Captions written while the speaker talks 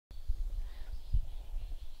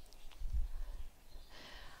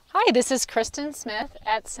Hi, this is Kristen Smith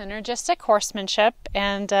at Synergistic Horsemanship,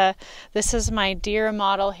 and this is my deer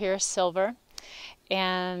model here, Silver.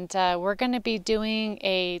 And we're going to be doing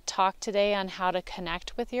a talk today on how to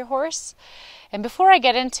connect with your horse. And before I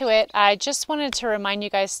get into it, I just wanted to remind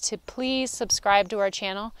you guys to please subscribe to our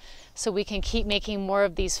channel so we can keep making more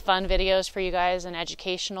of these fun videos for you guys and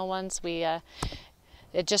educational ones.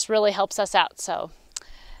 It just really helps us out. So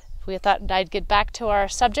we thought I'd get back to our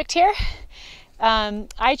subject here.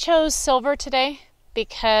 I chose Silver today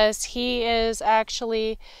because he is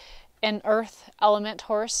actually an earth element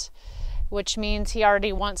horse, which means he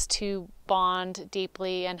already wants to bond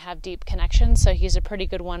deeply and have deep connections. So he's a pretty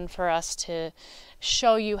good one for us to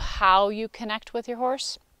show you how you connect with your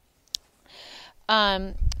horse.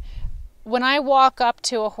 When I walk up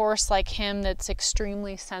to a horse like him that's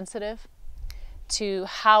extremely sensitive to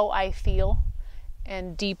how I feel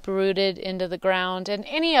and deep rooted into the ground, and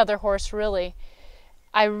any other horse really,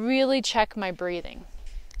 I really check my breathing.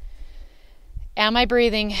 Am I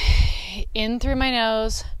breathing in through my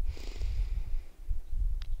nose,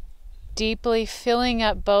 deeply filling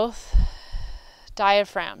up both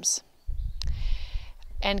diaphragms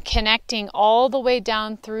and connecting all the way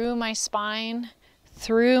down through my spine,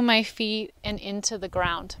 through my feet, and into the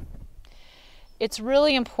ground? It's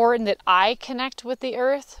really important that I connect with the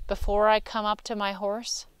earth before I come up to my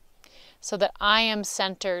horse so that I am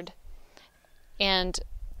centered and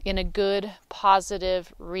in a good,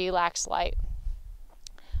 positive, relaxed light.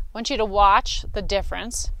 I want you to watch the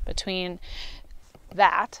difference between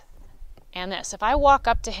that and this. If I walk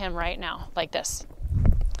up to him right now like this,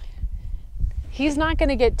 he's not going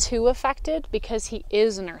to get too affected because he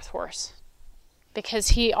is an earth horse, because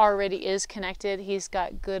he already is connected. He's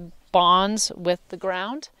got good bonds with the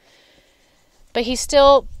ground, but he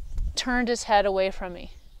still turned his head away from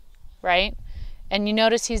me, right? And you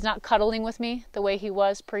notice he's not cuddling with me the way he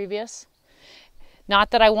was previous.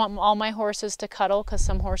 Not that I want all my horses to cuddle, because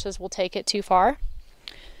some horses will take it too far,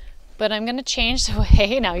 but I'm going to change the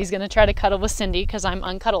way. Now he's going to try to cuddle with Cindy because I'm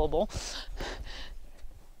uncuddleable.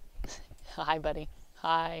 Hi, buddy.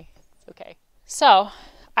 Hi. It's okay. So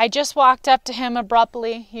I just walked up to him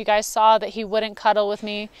abruptly. You guys saw that he wouldn't cuddle with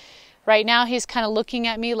me. Right now he's kind of looking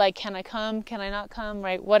at me like, can I come? Can I not come?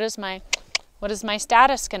 Right? What is my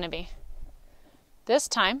status going to be? This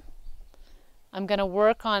time I'm going to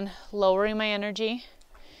work on lowering my energy,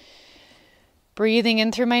 breathing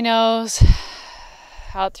in through my nose,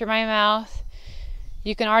 out through my mouth.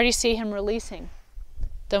 You can already see him releasing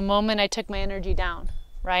the moment I took my energy down,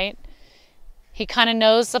 right? He kind of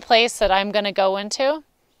knows the place that I'm going to go into.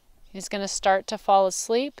 He's going to start to fall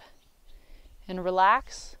asleep and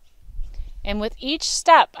relax. And with each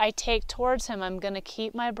step I take towards him, I'm going to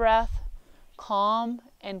keep my breath calm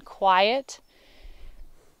and quiet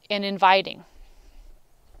and inviting.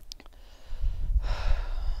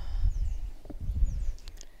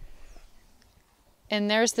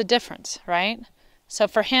 And there's the difference, right? So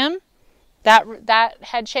for him, that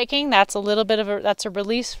head shaking, that's a little bit of that's a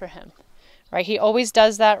release for him. Right? He always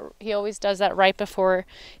does that. He always does that right before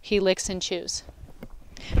he licks and chews.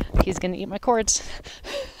 He's going to eat my cords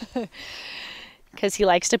because he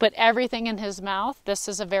likes to put everything in his mouth. This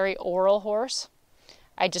is a very oral horse.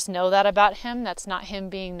 I just know that about him. That's not him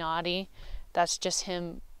being naughty. That's just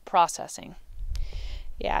him processing.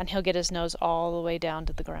 Yeah, and he'll get his nose all the way down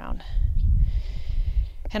to the ground.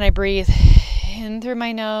 And I breathe in through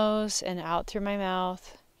my nose and out through my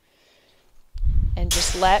mouth. And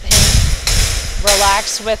just let him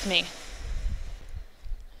relax with me.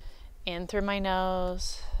 In through my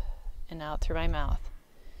nose and out through my mouth.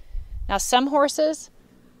 Now some horses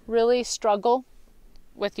really struggle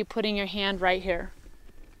with you putting your hand right here,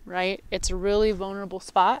 right? It's a really vulnerable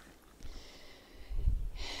spot.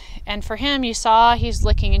 And for him, you saw he's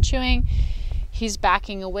licking and chewing. He's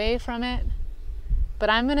backing away from it. But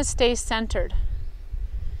I'm going to stay centered.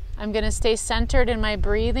 I'm going to stay centered in my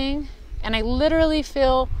breathing. And I literally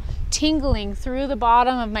feel tingling through the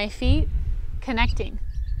bottom of my feet, connecting.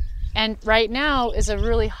 And right now is a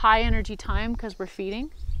really high energy time because we're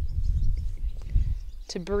feeding.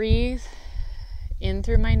 To breathe in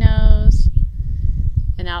through my nose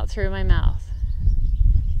and out through my mouth.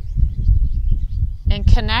 And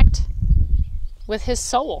connect with his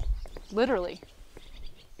soul, literally.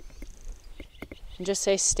 And just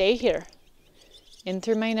say, stay here. In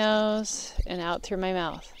through my nose and out through my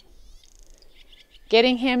mouth.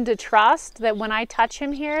 Getting him to trust that when I touch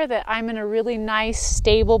him here, that I'm in a really nice,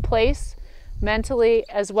 stable place, mentally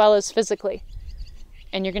as well as physically.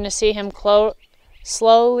 And you're going to see him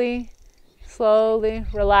slowly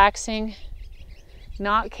relaxing,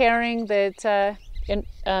 not caring that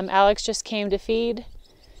Alex just came to feed,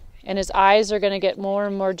 And his eyes are going to get more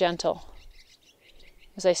and more gentle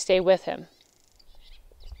as I stay with him.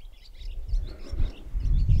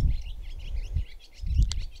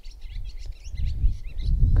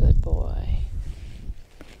 Good boy.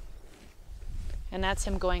 And that's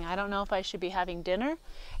him going, I don't know if I should be having dinner.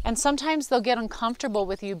 And sometimes they'll get uncomfortable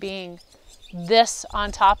with you being this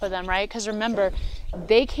on top of them, right? Because remember,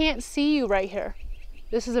 they can't see you right here.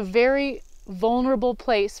 This is a very vulnerable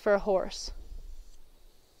place for a horse.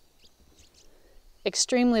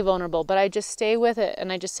 Extremely vulnerable, but I just stay with it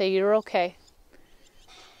and I just say, you're okay.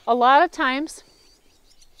 A lot of times,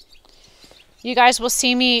 you guys will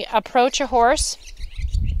see me approach a horse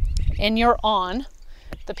and you're on,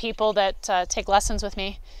 the people that take lessons with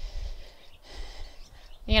me,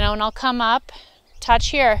 you know, and I'll come up, touch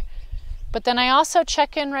here, but then I also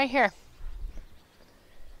check in right here.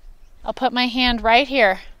 I'll put my hand right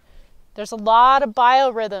here. There's a lot of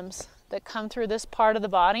biorhythms that come through this part of the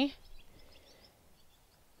body.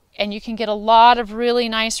 And you can get a lot of really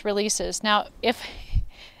nice releases. Now, if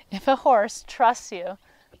a horse trusts you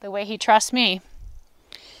the way he trusts me,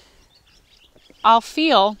 I'll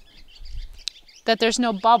feel that there's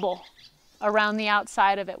no bubble around the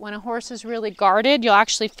outside of it. When a horse is really guarded, you'll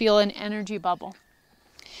actually feel an energy bubble.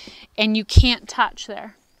 And you can't touch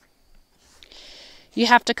there. You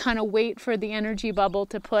have to kind of wait for the energy bubble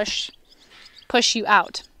to push you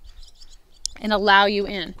out and allow you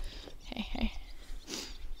in. Hey.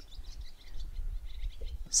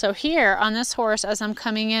 So here on this horse, as I'm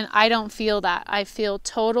coming in, I don't feel that. I feel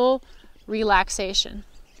total relaxation.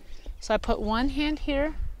 So I put one hand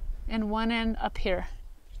here and one end up here,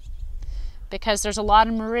 because there's a lot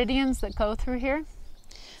of meridians that go through here.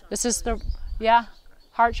 This is the,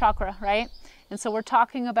 heart chakra, right? And so we're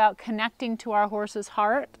talking about connecting to our horse's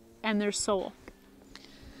heart and their soul.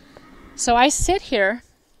 So I sit here,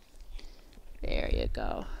 there you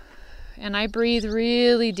go, and I breathe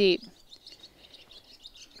really deep.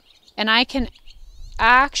 And I can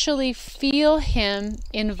actually feel him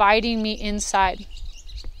inviting me inside.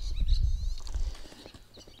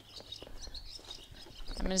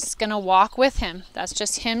 I'm just going to walk with him. That's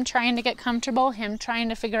just him trying to get comfortable, him trying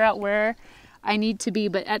to figure out where I need to be.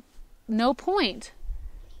 But at no point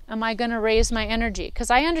am I going to raise my energy,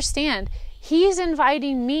 because I understand he's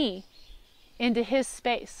inviting me into his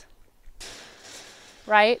space,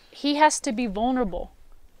 right? He has to be vulnerable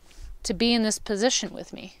to be in this position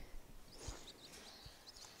with me.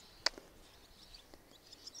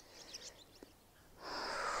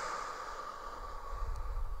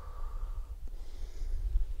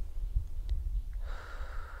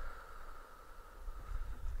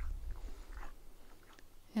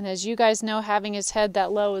 And as you guys know, having his head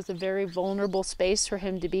that low is a very vulnerable space for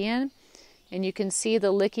him to be in. And you can see the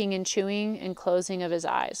licking and chewing and closing of his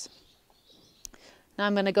eyes. Now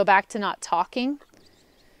I'm going to go back to not talking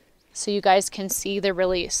so you guys can see the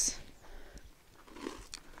release.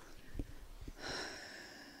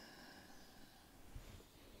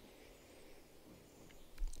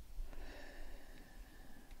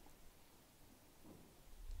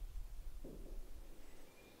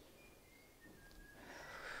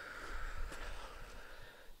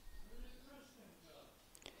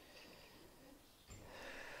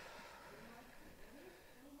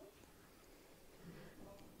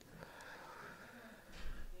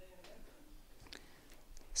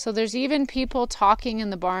 So there's even people talking in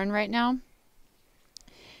the barn right now.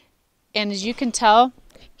 And as you can tell,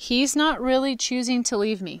 he's not really choosing to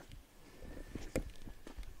leave me.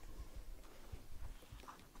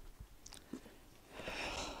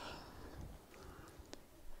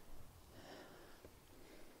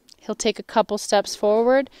 He'll take a couple steps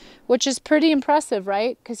forward, which is pretty impressive,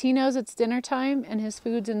 right? Because he knows it's dinner time and his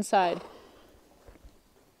food's inside.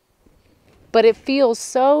 But it feels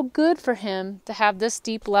so good for him to have this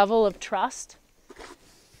deep level of trust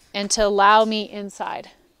and to allow me inside.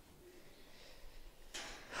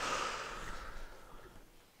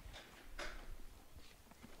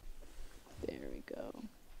 There we go.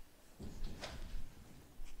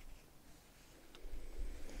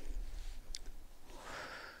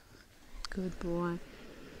 Good boy.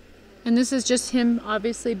 And this is just him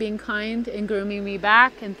obviously being kind and grooming me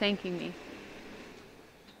back and thanking me.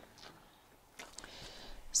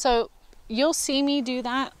 So you'll see me do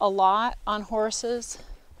that a lot on horses,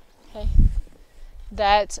 okay,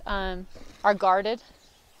 that are guarded.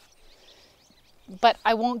 But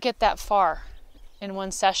I won't get that far in one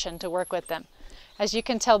session to work with them. As you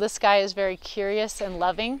can tell, this guy is very curious and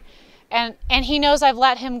loving. And he knows I've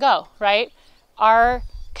let him go, right? Our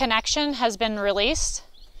connection has been released.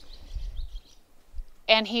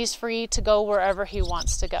 And he's free to go wherever he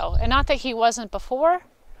wants to go. And not that he wasn't before,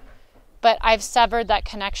 But I've severed that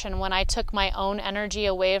connection when I took my own energy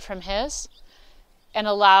away from his and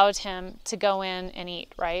allowed him to go in and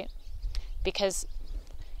eat, right? Because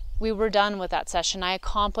we were done with that session. I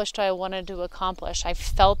accomplished what I wanted to accomplish. I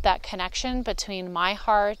felt that connection between my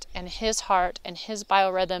heart and his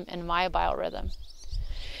biorhythm and my biorhythm.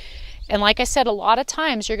 And like I said, a lot of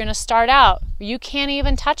times you're going to start out, you can't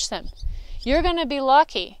even touch them. You're going to be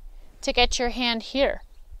lucky to get your hand here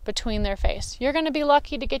between their face. You're going to be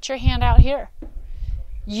lucky to get your hand out here.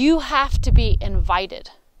 You have to be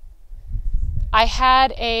invited. I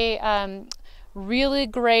had a really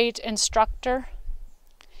great instructor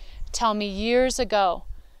tell me years ago,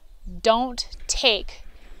 don't take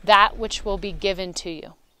that which will be given to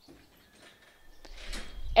you.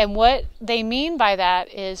 And what they mean by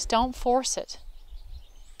that is don't force it.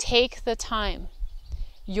 Take the time.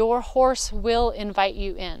 Your horse will invite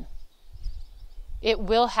you in. It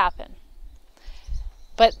will happen.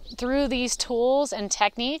 But through these tools and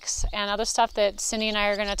techniques and other stuff that Cindy and I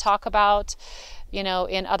are going to talk about, in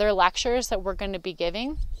other lectures that we're going to be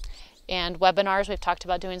giving and webinars, we've talked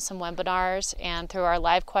about doing some webinars, and through our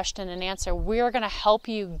live question and answer, we're going to help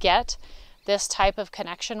you get this type of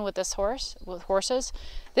connection with this horse, with horses.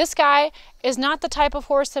 This guy is not the type of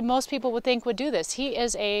horse that most people would think would do this. He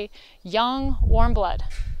is a young warm blood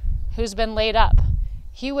who's been laid up.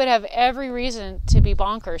 He would have every reason to be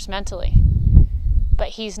bonkers mentally, but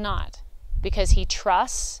he's not, because he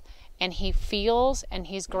trusts and he feels and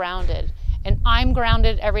he's grounded. And I'm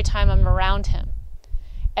grounded every time I'm around him.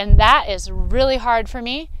 And that is really hard for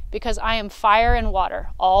me because I am fire and water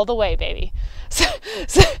all the way, baby.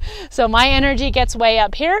 So my energy gets way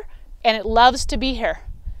up here and it loves to be here.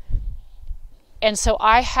 And so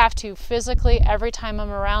I have to physically, every time I'm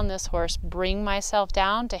around this horse, bring myself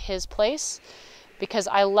down to his place because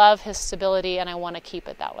I love his stability and I want to keep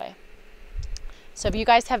it that way. So if you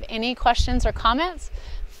guys have any questions or comments,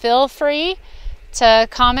 feel free to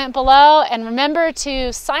comment below, and remember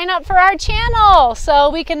to sign up for our channel so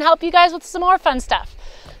we can help you guys with some more fun stuff.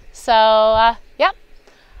 So, yep,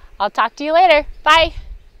 I'll talk to you later. Bye.